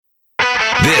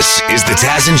This is the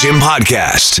Taz and Jim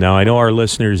podcast. Now, I know our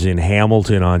listeners in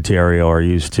Hamilton, Ontario are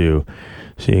used to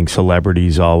seeing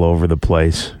celebrities all over the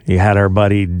place. You had our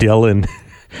buddy Dylan,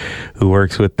 who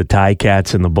works with the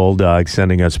Ticats and the Bulldogs,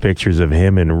 sending us pictures of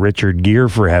him and Richard Gere,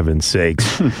 for heaven's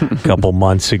sakes, a couple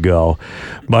months ago.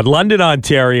 But London,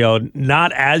 Ontario,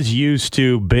 not as used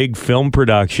to big film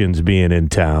productions being in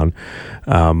town.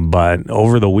 But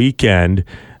over the weekend,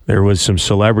 there was some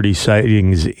celebrity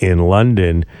sightings in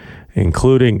London,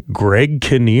 including Greg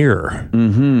Kinnear.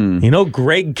 Mm-hmm. You know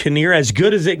Greg Kinnear, as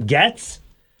good as it gets?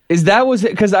 Was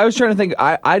it? Because I was trying to think.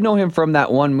 I know him from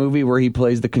that one movie where he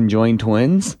plays the conjoined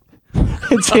twins.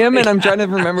 It's him, and I'm trying to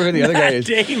remember who the other guy is.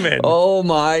 Damon. Oh,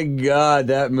 my God,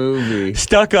 that movie.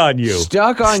 Stuck on You.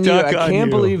 Stuck on You. I can't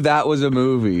believe that was a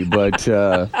movie, but...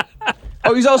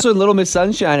 Oh, he's also in Little Miss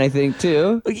Sunshine, I think,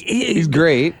 too. He's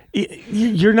great.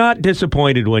 You're not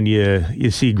disappointed when you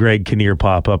see Greg Kinnear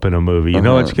pop up in a movie. You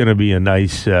know it's going to be a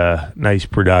nice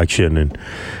production, and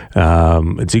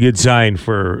it's a good sign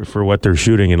for what they're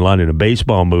shooting in London, a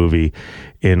baseball movie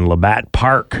in Labatt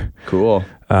Park. Cool.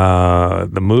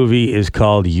 The movie is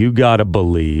called You Gotta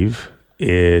Believe.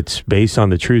 It's based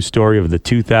on the true story of the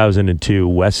 2002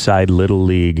 West Side Little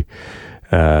League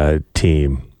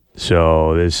team.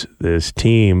 So this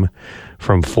team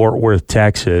from Fort Worth,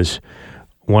 Texas,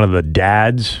 one of the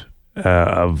dads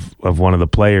of one of the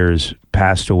players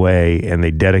passed away, and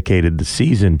they dedicated the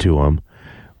season to him,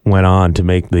 went on to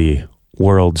make the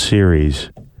World Series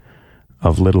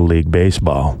of Little League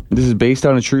Baseball. This is based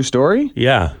on a true story?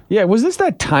 Yeah. Yeah, was this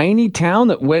that tiny town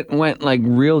that went like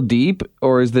real deep,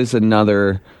 or is this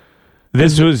another...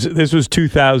 This was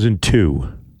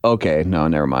 2002. Okay, no,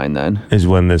 never mind then. Is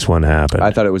when this one happened.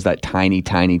 I thought it was that tiny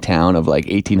town of like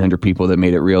 1,800 people that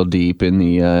made it real deep in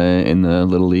the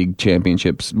Little League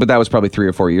Championships. But that was probably 3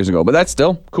 or 4 years ago. But that's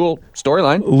still cool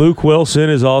storyline. Luke Wilson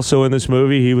is also in this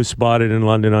movie. He was spotted in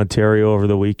London, Ontario over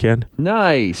the weekend.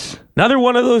 Nice. Another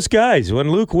one of those guys. When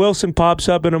Luke Wilson pops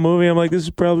up in a movie, I'm like, this is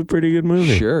probably a pretty good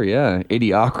movie. Sure, yeah.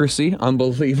 Idiocracy,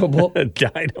 unbelievable.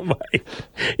 Dynamite.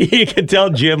 You can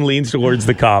tell Jim leans towards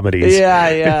the comedies.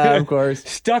 Yeah, of course.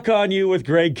 Stuck on You with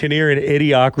Greg Kinnear and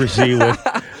Idiocracy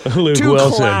with Luke Two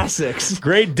Wilson. Classics.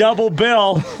 Great double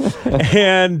bill.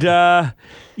 And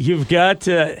you've got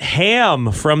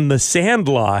Ham from The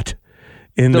Sandlot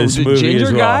in this movie ginger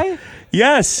as well. guy?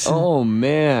 Yes. Oh,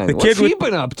 man. What's he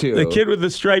been up to? The kid with the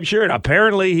striped shirt.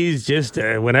 Apparently, he's just,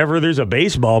 whenever there's a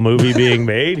baseball movie being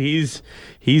made,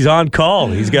 he's on call.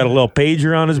 He's got a little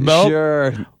pager on his belt.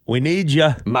 Sure. We need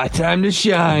you. My time to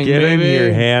shine, Get baby. in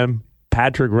here, Ham.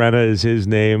 Patrick Renna is his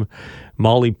name.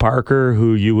 Molly Parker,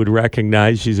 who you would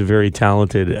recognize. She's a very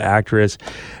talented actress.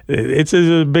 It's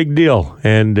a big deal.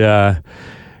 And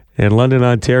London,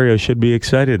 Ontario should be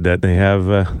excited that they have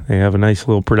a nice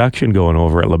little production going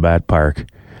over at Labatt Park.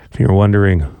 If you're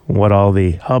wondering what all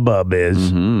the hubbub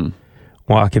is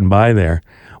walking by there.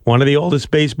 One of the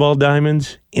oldest baseball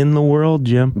diamonds in the world,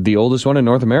 Jim. The oldest one in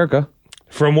North America.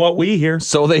 From what we hear.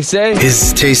 So they say.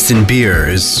 His taste in beer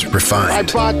is refined. I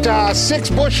bought 6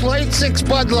 Busch Light, 6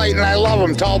 Bud Light, and I love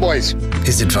them, tall boys.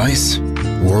 His advice,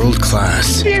 world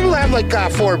class. You have like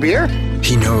 4 beer.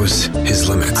 He knows his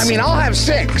limits. I mean, I'll have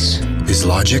 6. His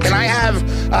logic. Can I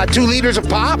have 2 liters of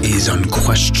pop? Is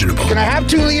unquestionable. Can I have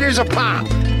 2 liters of pop?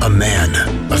 A man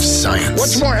of science.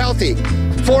 What's more healthy,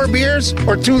 4 beers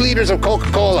or 2 liters of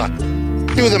Coca-Cola?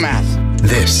 Do the math.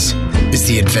 This is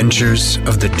the adventures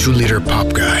of the 2-liter pop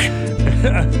guy.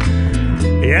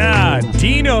 Yeah,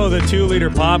 Dino, the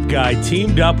 2-liter pop guy,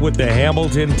 teamed up with the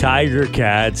Hamilton Tiger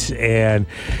Cats, and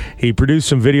he produced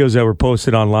some videos that were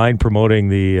posted online promoting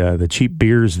the cheap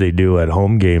beers they do at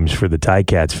home games for the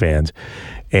Ticats fans.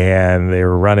 And they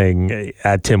were running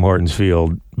at Tim Hortons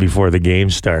Field before the game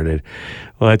started.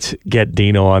 Let's get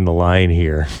Dino on the line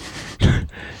here.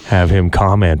 Have him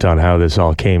comment on how this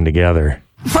all came together.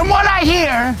 From what I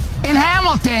hear, in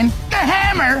Hamilton, the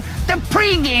Hammer, the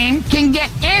pregame can get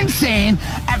insane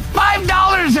at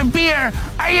 $5 a beer.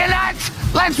 Are you nuts?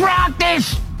 Let's rock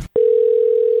this.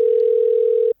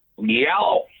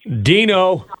 Yo,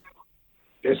 Dino.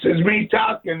 this is me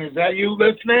talking. Is that you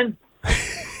listening?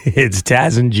 It's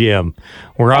Taz and Jim.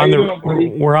 We're How on you doing, buddy?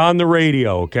 we're on the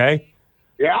radio, okay?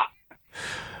 Yeah.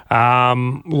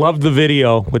 Loved the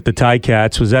video with the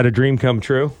Ticats. Was that a dream come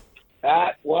true?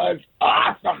 That was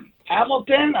awesome.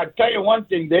 Hamilton, I tell you one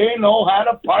thing, they know how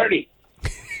to party.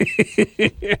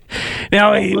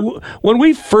 Now, when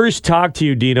we first talked to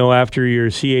you, Dino, after your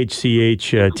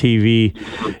CHCH TV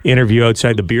interview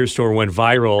outside the beer store went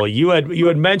viral, you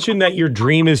had mentioned that your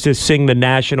dream is to sing the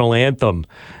national anthem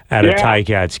at a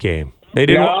Ticats game. They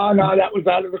didn't. No, that was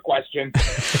out of the question.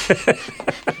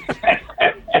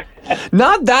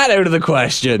 Not that out of the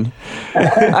question.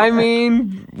 I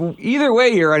mean, either way,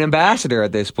 you're an ambassador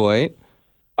at this point.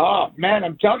 Oh, man,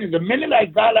 I'm telling you, the minute I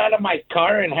got out of my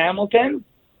car in Hamilton,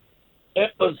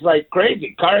 it was like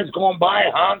crazy. Cars going by,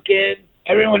 honking.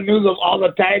 Everyone knew all the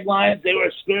taglines. They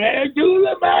were screaming, do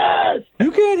the mask.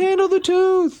 You can't handle the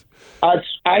truth.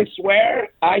 I swear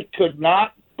I could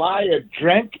not buy a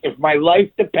drink if my life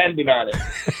depended on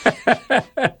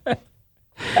it.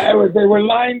 They were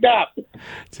lined up.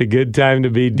 It's a good time to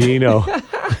be Dino.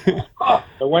 I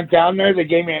went down there. They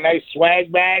gave me a nice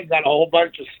swag bag, got a whole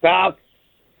bunch of stuff,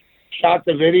 shot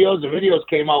the videos. The videos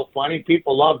came out funny.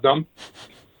 People loved them.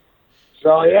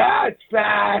 So, yeah,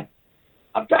 it's...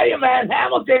 I'll tell you, man,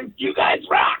 Hamilton, you guys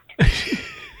rock.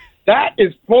 That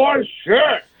is for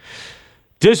sure.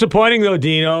 Disappointing, though,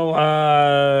 Dino.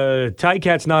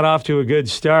 Ticat's not off to a good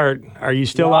start. Are you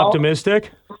still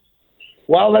optimistic?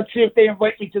 Well, let's see if they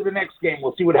invite me to the next game.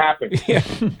 We'll see what happens. Yeah.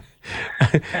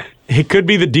 It could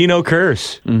be the Dino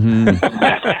curse. Hey,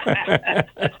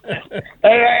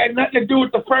 I had nothing to do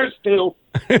with the first two.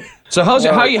 So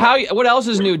what else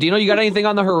is new, Dino? You got anything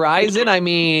on the horizon? I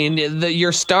mean,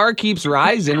 your star keeps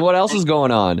rising. What else is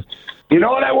going on? You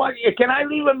know what I want? Can I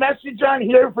leave a message on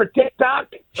here for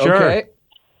TikTok? Sure.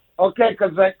 Okay,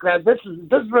 because this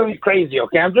is really crazy.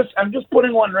 Okay, I'm just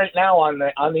putting one right now on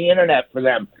the internet for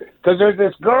them, because there's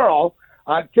this girl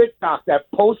on TikTok that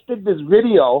posted this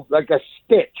video, like a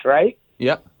stitch, right?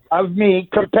 Yep. Of me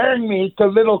comparing me to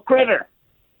Little Critter.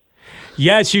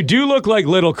 Yes, you do look like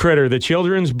Little Critter, the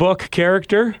children's book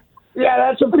character. Yeah,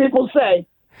 that's what people say.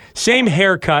 Same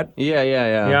haircut.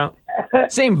 Yeah.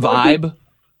 Same vibe.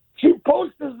 She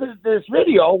posted this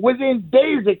video. Within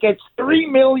days, it gets 3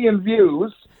 million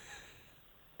views,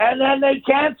 and then they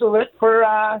cancel it for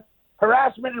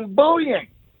harassment and bullying.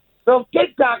 So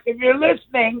TikTok, if you're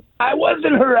listening, I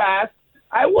wasn't harassed.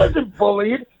 I wasn't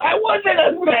bullied. I wasn't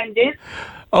offended.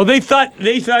 Oh, they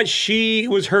thought she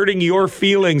was hurting your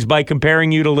feelings by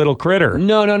comparing you to Little Critter.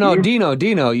 No, Dino.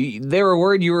 They were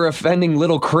worried you were offending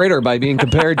Little Critter by being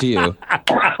compared to you.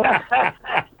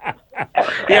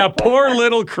 Yeah, poor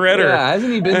Little Critter. Yeah,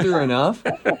 hasn't he been through enough?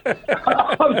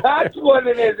 Oh, that's what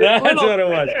it is. That's what it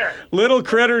was. Little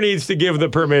Critter needs to give the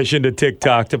permission to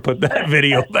TikTok to put that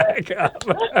video back up.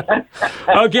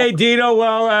 Okay, Dino,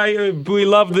 well, we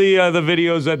love the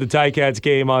videos at the Ticats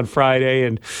game on Friday,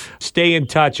 and stay in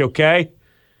touch, okay?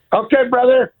 Okay,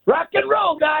 brother. Rock and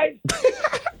roll, guys.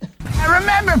 And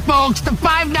remember, folks, the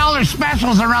 $5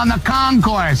 specials are on the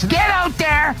concourse. Get out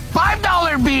there,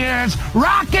 $5 beers,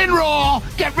 rock and roll,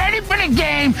 get ready for the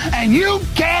game, and you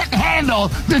can't handle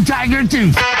the Tiger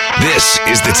Tooth. This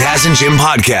is the Taz and Jim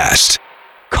Podcast.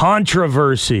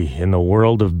 Controversy in the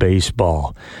world of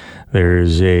baseball.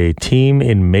 There's a team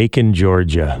in Macon,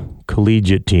 Georgia,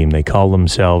 collegiate team. They call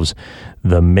themselves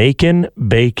the Macon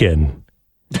Bacon.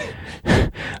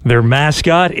 Their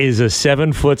mascot is a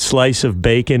 7-foot slice of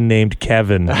bacon named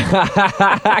Kevin.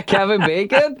 Kevin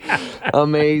Bacon?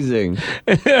 Amazing.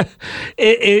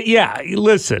 Yeah,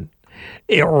 listen,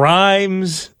 it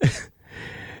rhymes.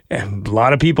 And a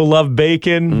lot of people love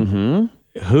bacon.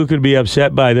 Mm-hmm. Who could be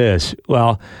upset by this?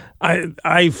 Well,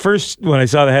 I first, when I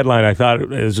saw the headline, I thought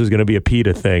this was going to be a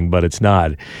PETA thing, but it's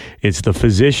not. It's the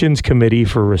Physicians Committee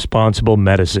for Responsible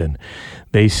Medicine.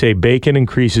 They say bacon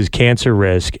increases cancer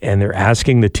risk, and they're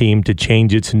asking the team to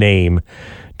change its name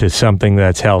to something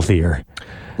that's healthier.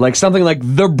 Like something like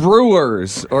the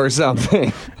Brewers or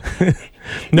something.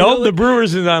 No, the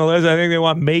Brewers is on the list. I think they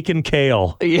want Macon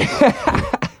Kale.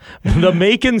 Yeah. The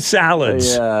Macon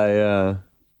Salads. Yeah.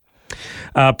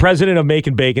 President of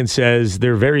Macon Bacon says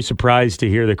they're very surprised to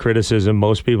hear the criticism.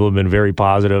 Most people have been very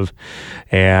positive,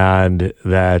 and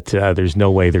that there's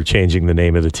no way they're changing the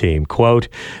name of the team. Quote,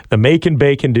 the Macon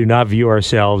Bacon do not view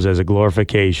ourselves as a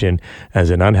glorification, as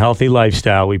an unhealthy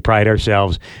lifestyle. We pride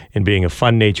ourselves in being a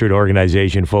fun-natured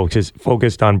organization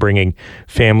focused on bringing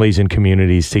families and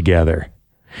communities together.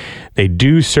 They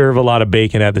do serve a lot of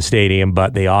bacon at the stadium,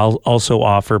 but they also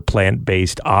offer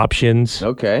plant-based options.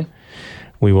 Okay.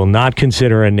 We will not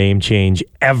consider a name change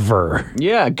ever.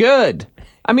 Yeah, good.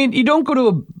 I mean, you don't go to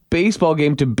a baseball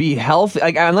game to be healthy,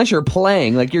 like unless you're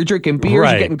playing. Like you're drinking beers,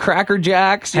 Right. You're getting Cracker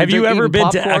Jacks. Have you ever been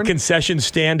popcorn. to a concession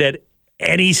stand at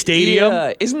any stadium?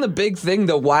 Yeah. Isn't the big thing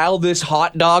the wildest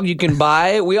hot dog you can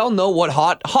buy? We all know what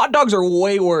hot dogs are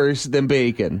way worse than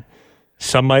bacon.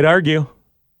 Some might argue.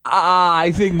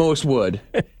 I think most would.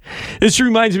 This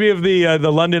reminds me of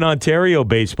the London, Ontario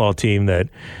baseball team that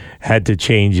had to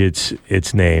change its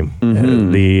name.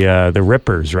 Mm-hmm. The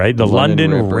Rippers, right? The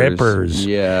London Rippers.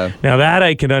 Yeah. Now that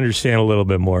I can understand a little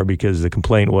bit more, because the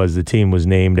complaint was the team was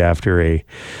named after a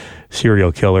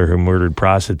serial killer who murdered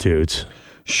prostitutes.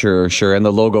 Sure. And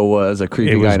the logo was a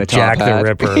creepy guy in a top Jack hat. the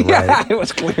Ripper, right? Yeah, it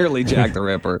was clearly Jack the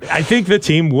Ripper. I think the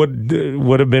team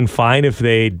would have been fine if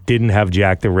they didn't have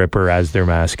Jack the Ripper as their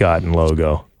mascot and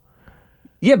logo.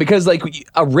 Yeah, because like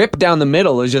a rip down the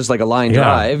middle is just like a line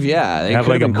drive. Yeah, have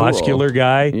like a muscular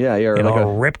guy. Yeah, or like like a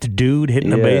ripped dude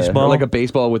hitting a baseball, or like a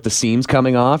baseball with the seams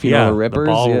coming off. You know, the rippers.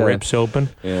 The ball rips open.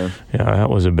 Yeah,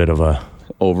 that was a bit of a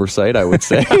oversight, I would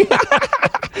say.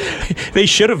 They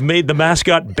should have made the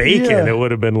mascot Bacon. Yeah. It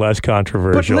would have been less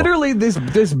controversial. But literally,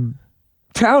 this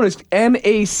town is Macon.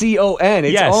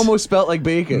 It's almost spelled like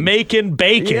bacon. Macon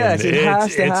Bacon. Yes, it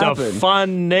has to happen. It's a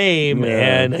fun name,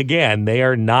 and again, they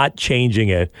are not changing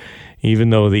it, even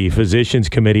though the Physicians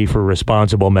Committee for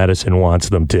Responsible Medicine wants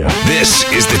them to. This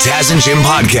is the Taz and Jim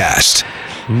podcast.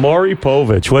 Maury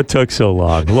Povich, what took so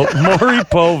long? Maury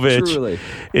Povich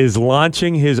is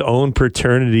launching his own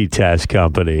paternity test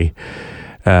company.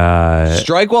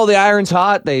 Strike while the iron's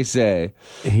hot, they say.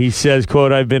 He says,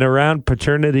 quote, I've been around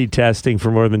paternity testing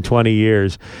for more than 20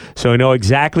 years, so I know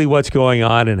exactly what's going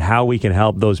on and how we can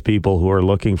help those people who are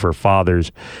looking for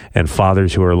fathers and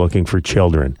fathers who are looking for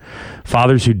children.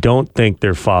 Fathers who don't think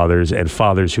they're fathers and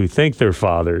fathers who think they're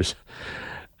fathers.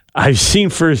 I've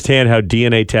seen firsthand how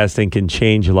DNA testing can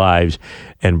change lives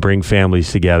and bring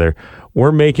families together.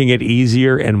 We're making it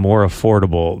easier and more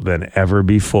affordable than ever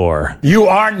before. You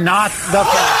are not the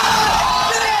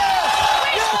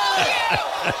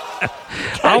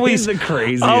always the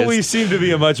craziest. Always seemed to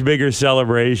be a much bigger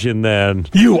celebration than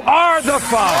You are the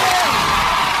father.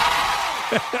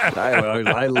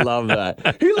 I love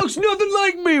that. He looks nothing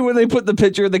like me when they put the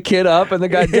picture of the kid up and the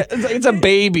guy, it's a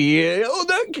baby. Oh,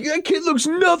 that kid looks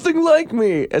nothing like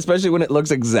me. Especially when it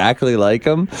looks exactly like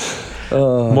him.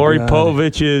 Oh, Maury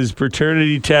Povich's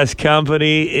paternity test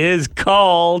company is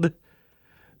called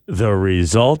The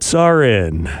Results Are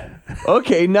In.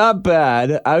 Okay, not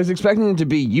bad. I was expecting it to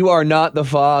be You Are Not the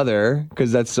Father,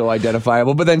 because that's so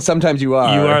identifiable, but then sometimes you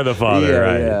are. You are the father,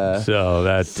 right? Yeah. So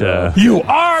that's... You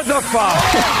are the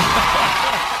father!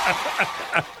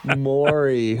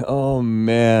 Maury. Oh,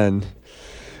 man.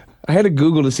 I had to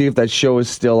Google to see if that show is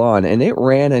still on, and it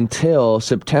ran until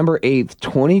September 8th,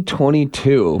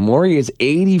 2022. Maury is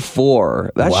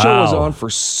 84. That show was on for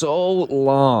so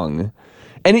long.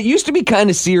 And it used to be kind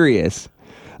of serious.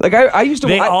 Like I used to.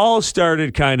 They all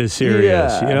started kind of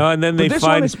serious, and then they this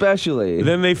find one especially.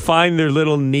 Then they find their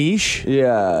little niche,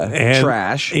 and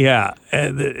trash,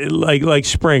 and like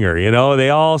Springer,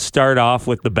 they all start off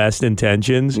with the best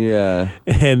intentions,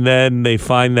 and then they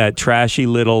find that trashy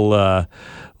little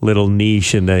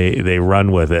niche and they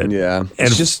run with it. Yeah. And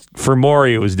it's just for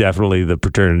Maury, it was definitely the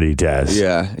paternity test.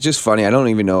 Yeah. It's just funny. I don't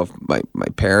even know if my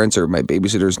parents or my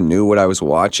babysitters knew what I was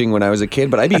watching when I was a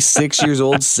kid, but I'd be 6 years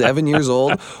old, 7 years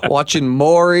old, watching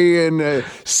Maury and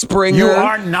Springer. You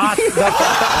are not the and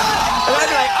I'd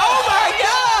be like, oh my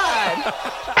God!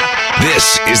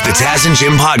 This is the Taz and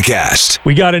Jim podcast.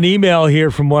 We got an email here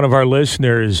from one of our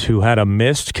listeners who had a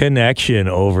missed connection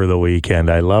over the weekend.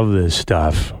 I love this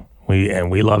stuff.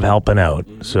 We love helping out.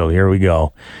 So here we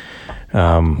go.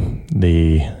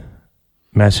 The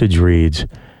message reads,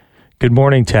 Good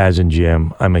morning, Taz and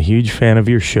Jim. I'm a huge fan of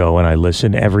your show, and I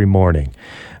listen every morning.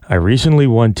 I recently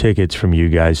won tickets from you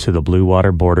guys to the Blue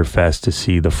Water Border Fest to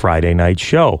see the Friday night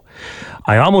show.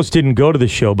 I almost didn't go to the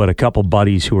show, but a couple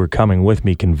buddies who were coming with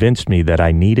me convinced me that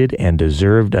I needed and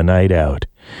deserved a night out.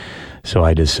 So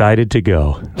I decided to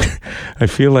go. I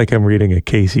feel like I'm reading a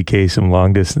Casey Kasem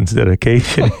long-distance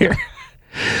dedication here.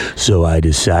 So I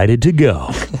decided to go.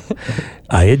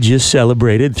 I had just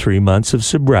celebrated 3 months of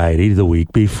sobriety the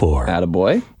week before.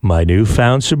 Attaboy. My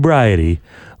newfound sobriety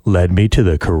led me to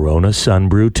the Corona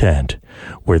Sunbrew tent,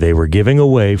 where they were giving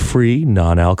away free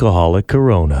non-alcoholic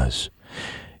Coronas.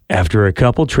 After a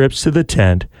couple trips to the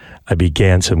tent, I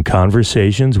began some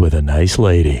conversations with a nice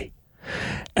lady.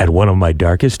 At one of my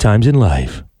darkest times in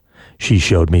life, she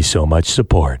showed me so much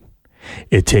support.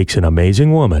 It takes an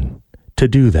amazing woman to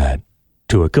do that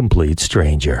to a complete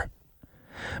stranger.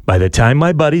 By the time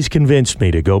my buddies convinced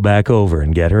me to go back over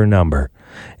and get her number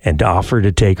and offer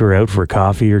to take her out for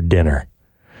coffee or dinner,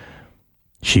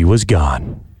 she was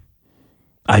gone.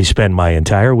 I spent my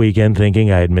entire weekend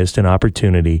thinking I had missed an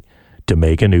opportunity to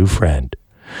make a new friend.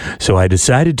 So I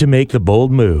decided to make the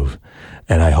bold move,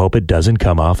 and I hope it doesn't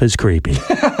come off as creepy.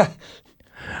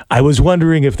 I was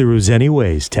wondering if there was any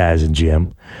ways, Taz and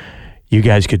Jim, you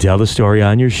guys could tell the story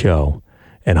on your show,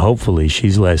 and hopefully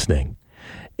she's listening.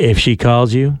 If she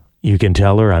calls you, you can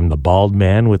tell her I'm the bald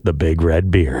man with the big red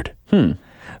beard.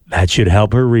 That should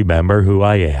help her remember who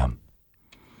I am.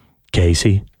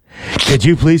 Casey, could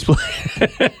you please play?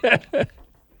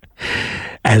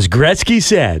 As Gretzky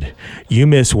said, you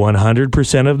miss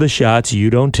 100% of the shots you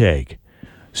don't take.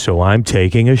 So I'm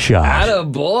taking a shot.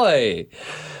 Attaboy.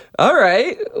 All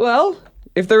right. Well,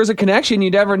 if there was a connection, you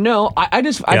never know. I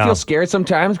feel scared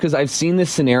sometimes because I've seen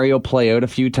this scenario play out a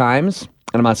few times.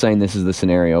 And I'm not saying this is the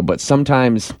scenario, but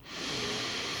sometimes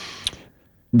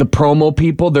the promo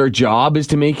people, their job is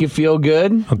to make you feel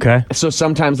good. Okay. So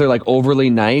sometimes they're like overly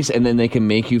nice, and then they can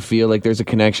make you feel like there's a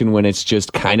connection when it's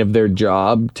just kind of their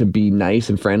job to be nice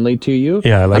and friendly to you.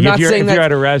 Yeah, like if you're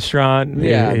at a restaurant,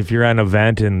 if you're at an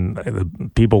event and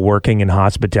the people working in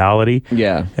hospitality,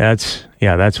 that's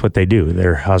what they do.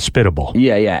 They're hospitable.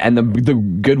 Yeah, and the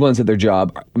good ones at their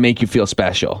job make you feel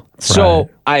special. So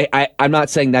I'm not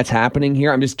saying that's happening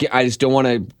here. I just don't want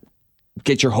to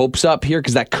get your hopes up here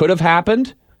because that could have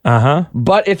happened.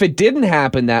 But if it didn't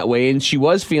happen that way and she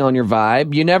was feeling your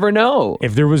vibe, you never know.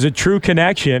 If there was a true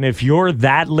connection, if you're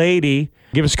that lady,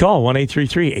 give us a call,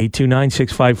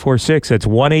 1-833-829-6546. That's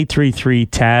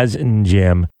 1-833-Taz and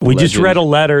Jim. We just read a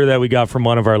letter that we got from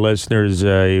one of our listeners.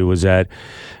 He was at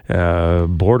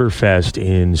Borderfest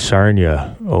in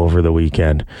Sarnia over the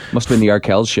weekend. Must have been the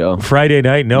Arkells show. Friday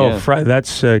night. No,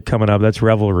 that's coming up. That's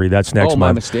Revelry. That's next month.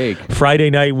 My mistake.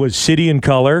 Friday night was City and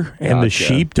Color and the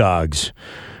Sheepdogs,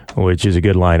 which is a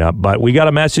good lineup. But we got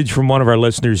a message from one of our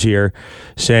listeners here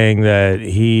saying that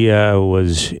he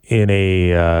was in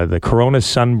the Corona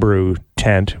Sunbrew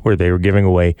tent where they were giving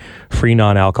away free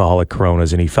non-alcoholic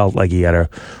Coronas, and he felt like he had a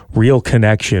real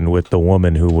connection with the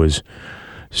woman who was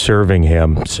serving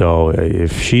him. So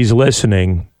if she's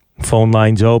listening, phone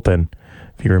line's open.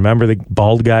 If you remember the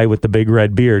bald guy with the big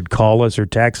red beard, call us or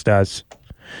text us.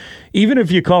 Even if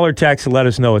you call or text and let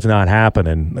us know it's not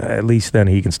happening, at least then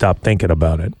he can stop thinking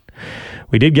about it.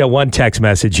 We did get one text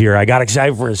message here. I got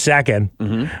excited for a second.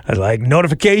 I was like,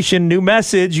 notification, new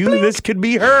message. This could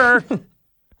be her.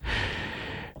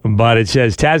 But it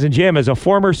says, Taz and Jim, as a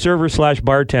former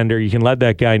server/bartender, you can let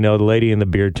that guy know the lady in the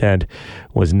beer tent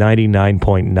was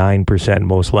 99.9%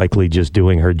 most likely just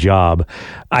doing her job.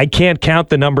 I can't count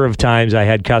the number of times I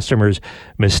had customers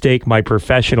mistake my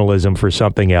professionalism for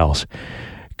something else.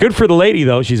 Good for the lady,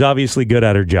 though. She's obviously good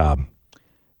at her job.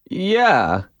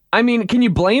 Yeah. I mean, can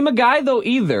you blame a guy, though,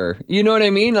 either? You know what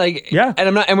I mean? Like, yeah.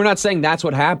 And we're not saying that's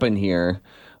what happened here,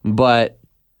 but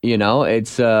you know,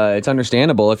 it's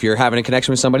understandable if you're having a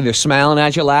connection with somebody, they're smiling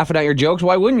at you, laughing at your jokes.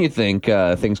 Why wouldn't you think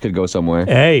things could go somewhere?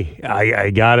 Hey, I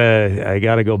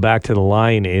gotta go back to the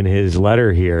line in his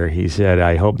letter here. He said,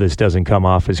 "I hope this doesn't come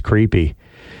off as creepy."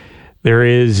 There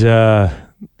is,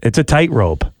 it's a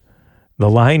tightrope. The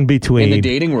line between in the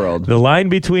dating world, the line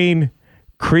between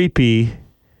creepy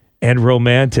and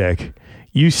romantic.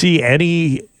 You see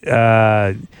any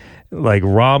like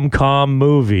rom-com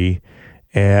movie,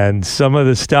 and some of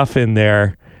the stuff in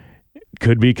there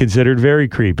could be considered very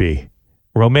creepy.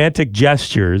 Romantic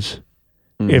gestures,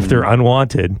 if they're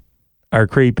unwanted, are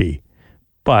creepy.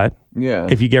 But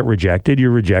if you get rejected,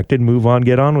 you're rejected. Move on,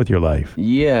 get on with your life.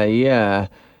 Yeah.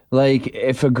 Like,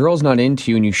 if a girl's not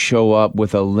into you and you show up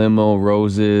with a limo,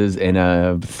 roses, and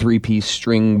a 3-piece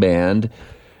string band,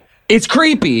 it's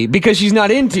creepy because she's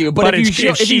not into you. But if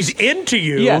she's into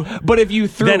you, but if you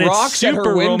threw then rocks at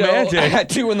her window romantic. at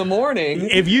 2 a.m,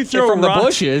 if you throw from rocks, the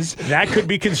bushes, that could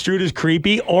be construed as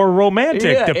creepy or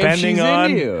romantic, depending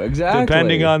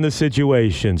on the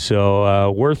situation. So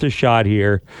worth a shot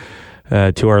here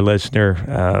to our listener.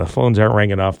 The phones aren't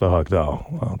ringing off the hook, though.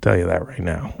 I'll tell you that right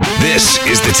now. This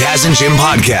is the Taz and Jim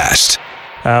podcast.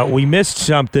 We missed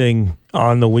something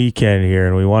on the weekend here,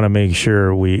 and we want to make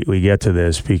sure we get to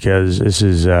this because this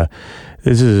is an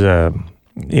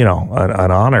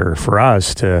honor for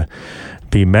us to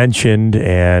be mentioned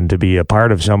and to be a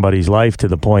part of somebody's life to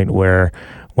the point where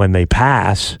when they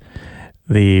pass,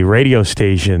 the radio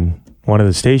station, one of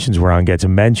the stations we're on, gets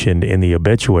mentioned in the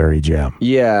obituary, Jim.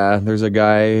 Yeah, there's a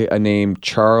guy named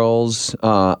Charles.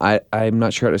 I'm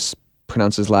not sure how to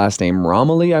pronounce his last name.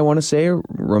 Romilly, I want to say.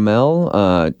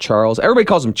 Rommel. Charles. Everybody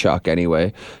calls him Chuck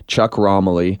anyway. Chuck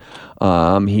Romilly.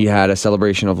 He had a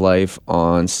celebration of life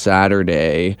on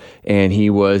Saturday, and he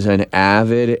was an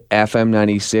avid FM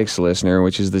 96 listener,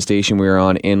 which is the station we were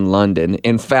on in London.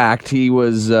 In fact, he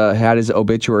was had his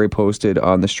obituary posted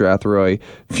on the Strathroy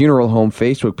Funeral Home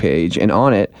Facebook page, and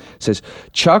on it says,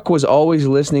 Chuck was always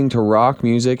listening to rock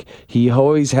music. He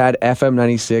always had FM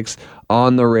 96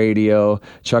 on the radio.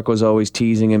 Chuck was always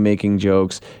teasing and making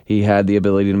jokes. He had the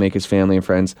ability to make his family and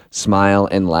friends smile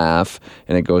and laugh,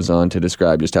 and it goes on to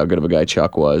describe just how good of a guy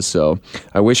Chuck was. So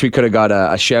I wish we could have got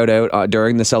a shout out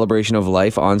during the celebration of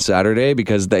life on Saturday,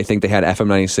 because I think they had FM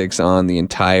 96 on the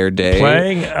entire day.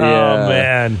 Playing? Oh,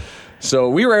 man. So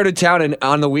we were out of town, and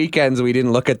on the weekends we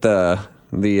didn't look at the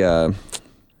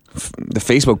the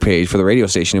Facebook page for the radio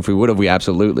station. If we would have, we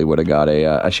absolutely would have got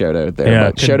a shout out there. Yeah,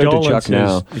 but shout out to Chuck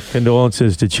now.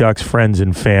 Condolences to Chuck's friends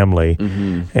and family.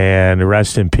 And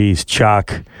rest in peace,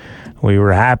 Chuck. We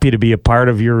were happy to be a part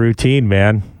of your routine,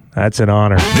 man. That's an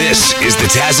honor. This is the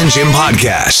Taz and Jim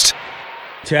podcast.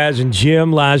 Taz and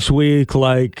Jim, last week,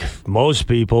 like most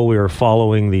people, we were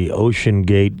following the Ocean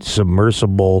Gate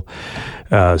submersible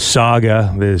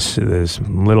saga, this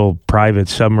little private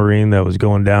submarine that was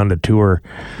going down to tour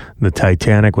the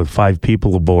Titanic with 5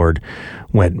 people aboard,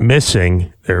 went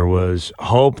missing. There was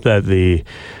hope that the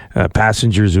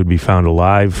passengers would be found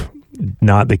alive.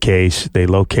 Not the case. They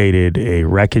located a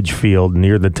wreckage field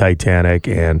near the Titanic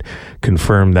and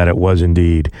confirmed that it was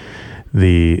indeed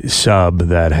the sub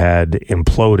that had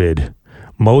imploded,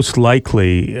 most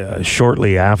likely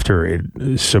shortly after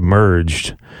it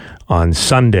submerged on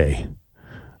Sunday,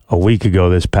 a week ago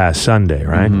this past Sunday,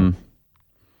 right?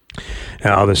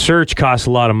 Now, the search cost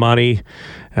a lot of money.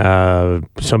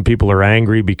 Some people are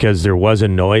angry because there was a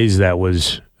noise that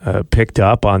was picked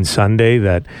up on Sunday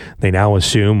that they now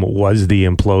assume was the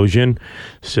implosion.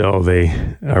 So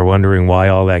they are wondering why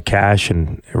all that cash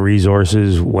and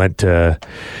resources went to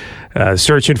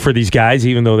searching for these guys,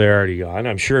 even though they're already gone.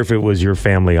 I'm sure if it was your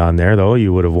family on there, though,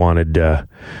 you would have wanted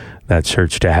that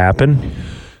search to happen.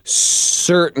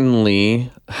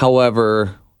 Certainly.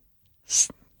 However,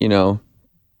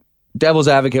 devil's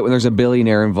advocate, when there's a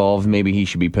billionaire involved, maybe he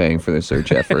should be paying for the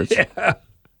search efforts. Yeah.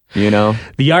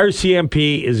 The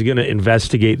RCMP is going to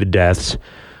investigate the deaths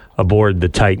aboard the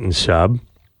Titan sub.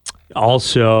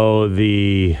 Also,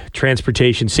 the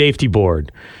Transportation Safety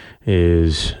Board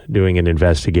is doing an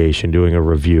investigation, doing a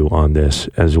review on this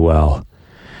as well.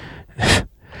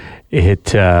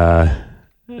 It's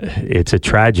a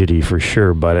tragedy for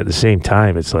sure, but at the same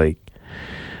time, it's like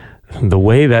the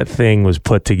way that thing was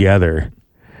put together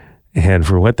and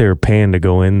for what they were paying to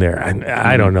go in there,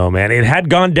 I don't know, man. It had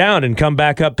gone down and come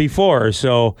back up before,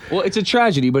 so... Well, it's a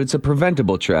tragedy, but it's a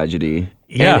preventable tragedy.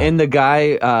 Yeah. And the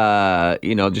guy,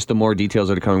 just the more details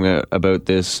that are coming out about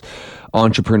this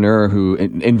entrepreneur who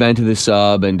invented the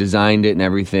sub and designed it and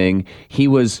everything, he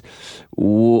was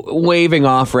waving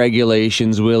off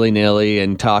regulations willy-nilly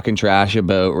and talking trash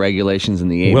about regulations in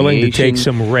the aviation. Willing to take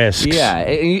some risks. Yeah,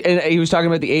 and he was talking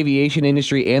about the aviation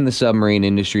industry and the submarine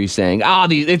industry, saying,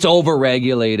 it's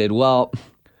over-regulated. Well,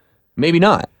 maybe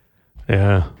not.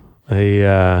 Yeah.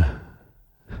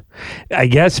 I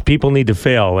guess people need to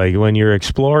fail. Like when you're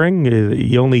exploring,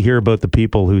 you only hear about the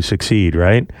people who succeed,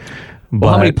 right? Well,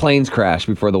 how many planes crashed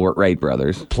before the Wright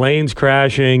brothers? Planes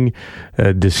crashing,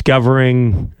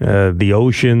 discovering the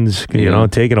oceans,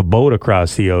 taking a boat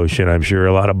across the ocean. I'm sure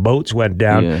a lot of boats went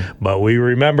down, but we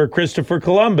remember Christopher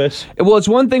Columbus. Well, it's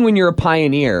one thing when you're a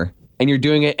pioneer and you're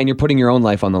doing it and you're putting your own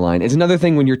life on the line. It's another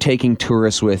thing when you're taking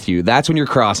tourists with you. That's when you're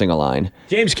crossing a line.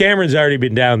 James Cameron's already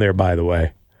been down there, by the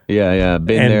way. Yeah,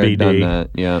 been NBD. there, done that,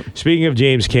 yeah. Speaking of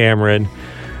James Cameron,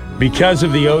 because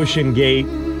of the Ocean Gate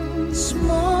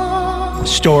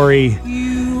story,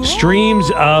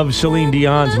 streams of Celine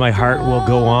Dion's My Heart Will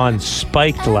Go On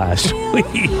spiked last week.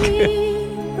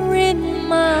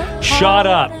 Shot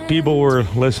up. People were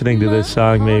listening to this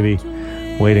song, maybe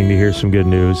waiting to hear some good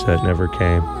news that never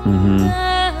came.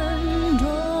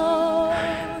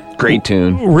 Great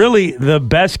tune. Really, the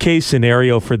best case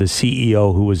scenario for the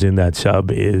CEO who was in that sub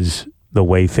is the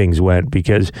way things went,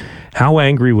 because how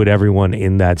angry would everyone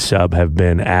in that sub have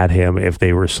been at him if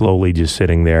they were slowly just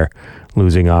sitting there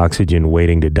losing oxygen,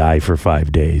 waiting to die for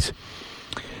 5 days?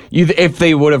 If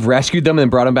they would have rescued them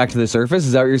and brought them back to the surface,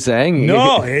 is that what you're saying?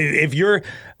 No, if you're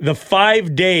the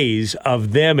 5 days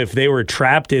of them, if they were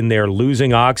trapped in there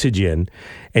losing oxygen,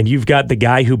 and you've got the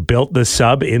guy who built the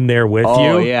sub in there with you.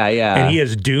 Oh, yeah. And he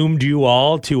has doomed you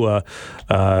all to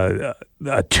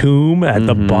a tomb at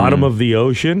the bottom of the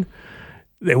ocean.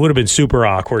 It would have been super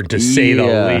awkward, to say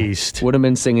the least. Would have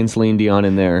been singing Celine Dion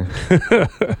in there.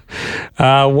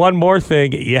 One more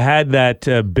thing. You had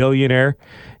that billionaire,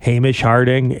 Hamish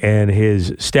Harding, and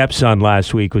his stepson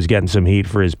last week was getting some heat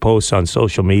for his posts on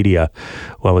social media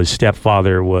while his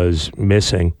stepfather was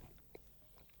missing.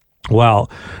 Well,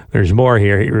 there's more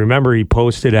here. Remember, he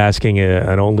posted asking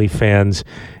an OnlyFans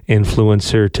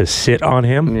influencer to sit on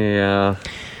him? Yeah.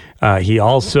 He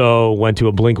also went to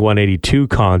a Blink-182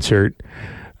 concert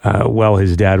while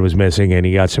his dad was missing, and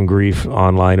he got some grief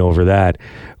online over that.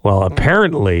 Well,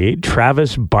 apparently,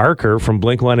 Travis Barker from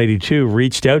Blink-182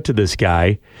 reached out to this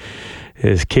guy.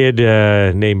 His kid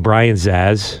named Brian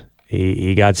Zaz.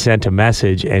 He got sent a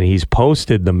message, and he's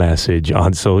posted the message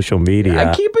on social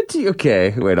media. I keep it to you.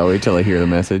 Okay, wait, I'll wait till I hear the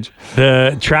message.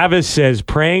 Travis says,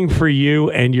 praying for you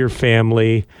and your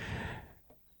family,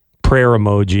 prayer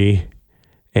emoji.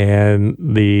 And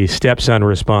the stepson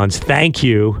responds, "Thank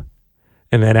you,"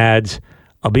 and then adds,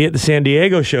 "I'll be at the San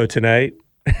Diego show tonight."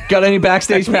 Got any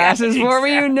backstage passes for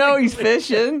me? You know he's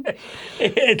fishing.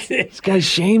 This guy's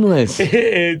shameless.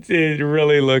 It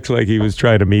really looks like he was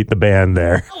trying to meet the band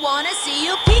there. I wanna see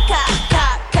you peacock,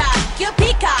 cock, cock, you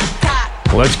peacock,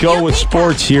 cock. Let's go You with peacock.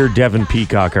 sports here. Devin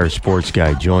Peacock, our sports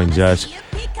guy, joins us.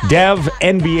 Dev,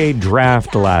 NBA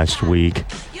draft last week.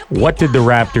 What did the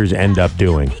Raptors end up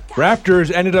doing? Raptors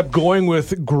ended up going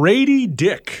with Grady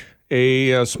Dick,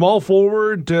 a small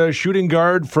forward shooting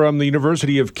guard from the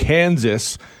University of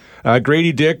Kansas.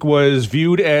 Grady Dick was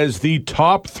viewed as the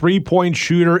top three-point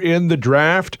shooter in the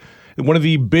draft. One of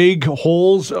the big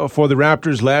holes for the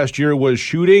Raptors last year was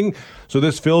shooting, so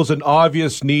this fills an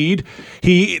obvious need.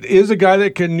 He is a guy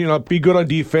that can, be good on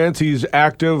defense. He's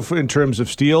active in terms of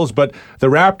steals, but the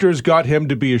Raptors got him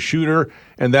to be a shooter,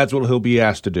 and that's what he'll be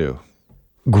asked to do.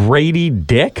 Grady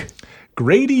Dick?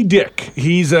 Grady Dick.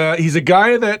 He's a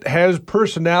guy that has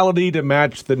personality to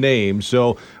match the name.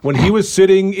 So when he was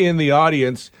sitting in the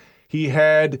audience, he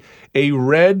had a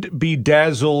red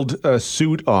bedazzled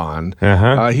suit on.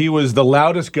 He was the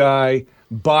loudest guy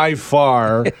by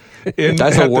far.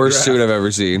 That's the worst suit I've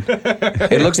ever seen.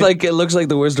 It looks like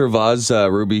the Wizard of Oz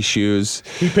ruby shoes.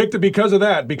 He picked it because of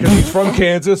that, because he's from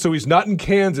Kansas, so he's not in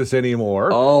Kansas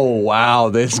anymore. Oh wow,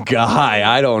 this guy!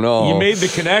 I don't know. You made the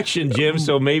connection, Jim,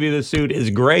 so maybe the suit is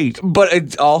great. But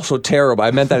it's also terrible.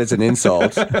 I meant that as an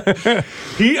insult.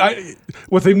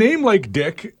 With a name like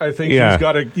Dick, I think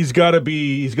he's got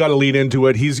to lean into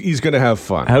it. He's going to have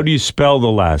fun. How do you spell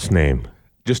the last name?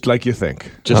 Just like you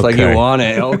think. Just like you want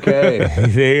it. Okay.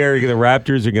 The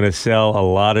Raptors are going to sell a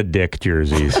lot of Dick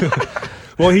jerseys.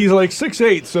 Well, he's like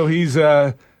 6'8", so he's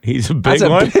a big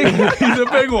one. He's a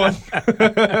big one.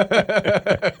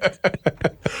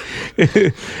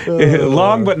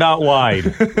 Long but not wide.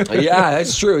 Yeah,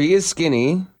 that's true. He is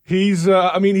skinny. He's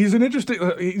an interesting.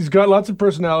 He's got lots of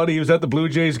personality. He was at the Blue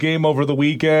Jays game over the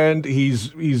weekend.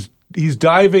 He's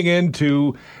diving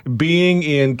into being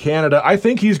in Canada. I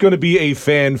think he's going to be a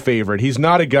fan favorite. He's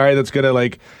not a guy that's going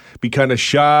to be kind of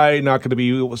shy, not going to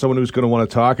be someone who's going to want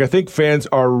to talk. I think fans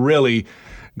are really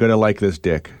going to like this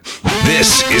Dick.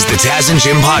 This is the Taz and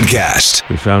Jim podcast.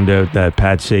 We found out that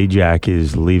Pat Sajak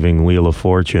is leaving Wheel of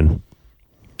Fortune.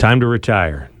 Time to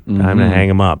retire. Time to hang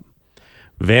him up.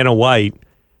 Vanna White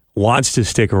wants to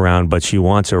stick around, but she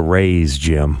wants a raise,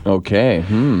 Jim. Okay.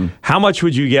 How much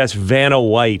would you guess Vanna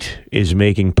White is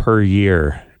making per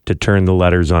year to turn the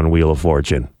letters on Wheel of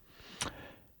Fortune?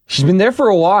 She's been there for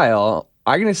a while.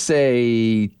 I'm going to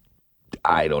say,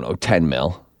 I don't know, 10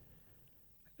 mil.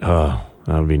 Oh,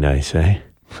 that would be nice, eh?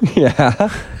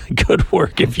 Yeah. Good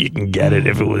work if you can get it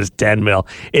if it was 10 mil.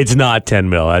 It's not 10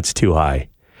 mil. That's too high.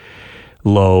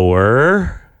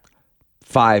 Lower.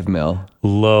 5 mil.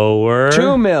 Lower.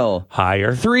 2 mil.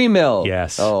 Higher. 3 mil.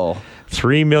 Yes. Oh.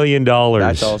 $3 million.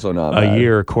 That's also not bad. A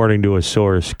year, according to a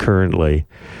source currently.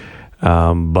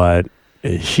 But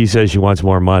she says she wants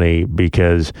more money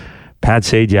because Pat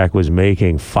Sajak was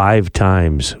making 5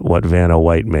 times what Vanna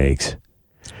White makes.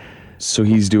 So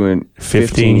he's doing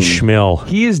 15 schmil.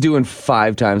 He is doing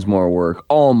 5 times more work,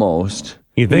 almost.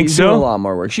 You think he's so? Doing a lot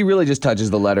more work. She really just touches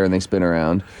the letter and they spin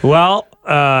around. Well,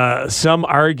 some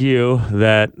argue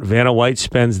that Vanna White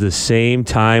spends the same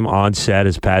time on set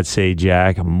as Pat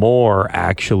Sajak, more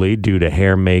actually due to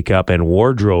hair, makeup, and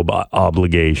wardrobe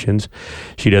obligations.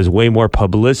 She does way more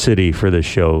publicity for the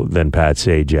show than Pat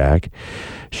Sajak.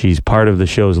 She's part of the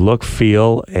show's look,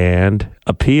 feel, and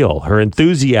appeal. Her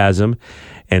enthusiasm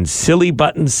and silly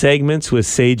button segments with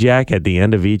Sajak at the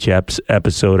end of each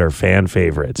episode are fan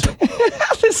favorites.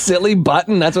 Silly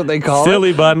button, that's what they call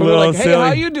silly it. Button, We're little like, hey, silly.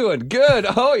 how you doing? Good.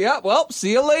 Oh, yeah, well,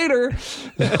 see you later.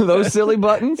 Those silly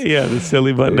buttons. Yeah, the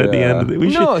silly button at the end of the...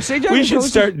 We should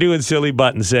start doing silly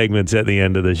button segments at the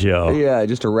end of the show. Yeah,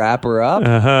 just to wrap her up.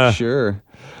 Uh-huh. Sure.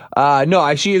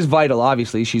 She is vital,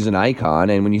 obviously. She's an icon,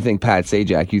 and when you think Pat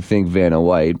Sajak, you think Vanna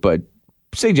White, but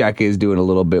Sajak is doing a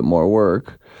little bit more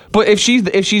work. But if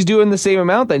she's doing the same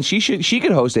amount, then she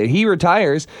could host it. He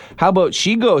retires. How about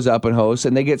she goes up and hosts,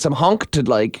 and they get some hunk to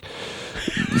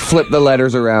flip the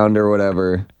letters around or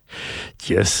whatever.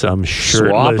 Just some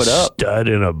shirtless stud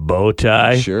in a bow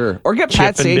tie. Sure. Or get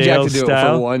Pat Sajak to do it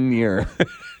for 1 year.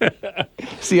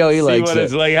 See how he likes it. See what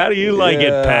it's like. How do you like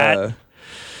it, Pat?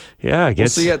 Yeah, we'll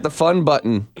see at the fun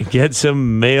button. Get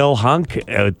some male hunk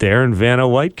out there, and Vanna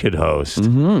White could host.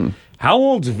 Mm-hmm. How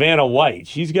old's Vanna White?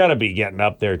 She's got to be getting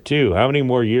up there, too. How many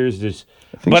more years does...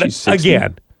 I think she's 60.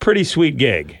 Again, pretty sweet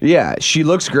gig. Yeah, she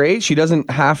looks great. She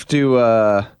doesn't have to...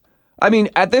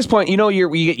 at this point, you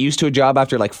get used to a job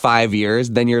after 5 years.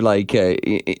 Then you're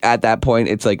at that point,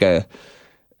 it's like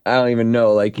I don't even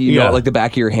know, like you know, like the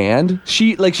back of your hand.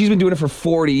 She's been doing it for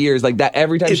 40 years, like that.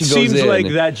 Every time she goes in, it seems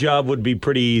like that job would be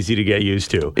pretty easy to get used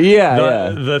to.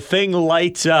 The thing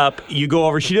lights up. You go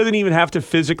over. She doesn't even have to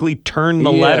physically turn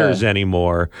the letters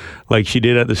anymore, like she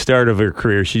did at the start of her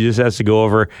career. She just has to go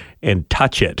over and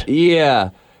touch it.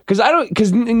 Yeah,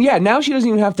 now she doesn't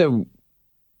even have to.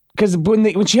 Because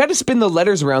when she had to spin the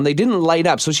letters around, they didn't light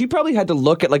up. So she probably had to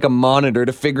look at like a monitor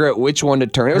to figure out which one to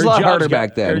turn. It was a lot harder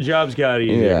back then. Her job's got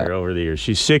easier over the years.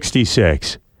 She's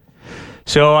 66.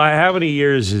 So how many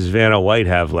years does Vanna White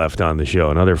have left on the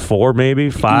show? Another 4, maybe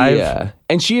 5? Yeah.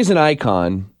 And she is an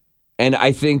icon. And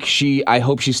I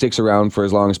hope she sticks around for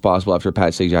as long as possible after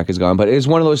Pat Sajak is gone. But it is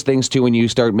one of those things, too, when you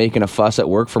start making a fuss at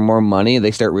work for more money,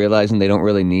 they start realizing they don't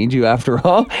really need you after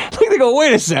all. Like they go,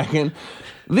 wait a second.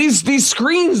 These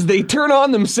screens, they turn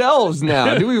on themselves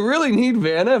now. Do we really need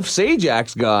Vanna if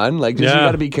Sajak's gone? Like, you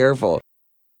got to be careful.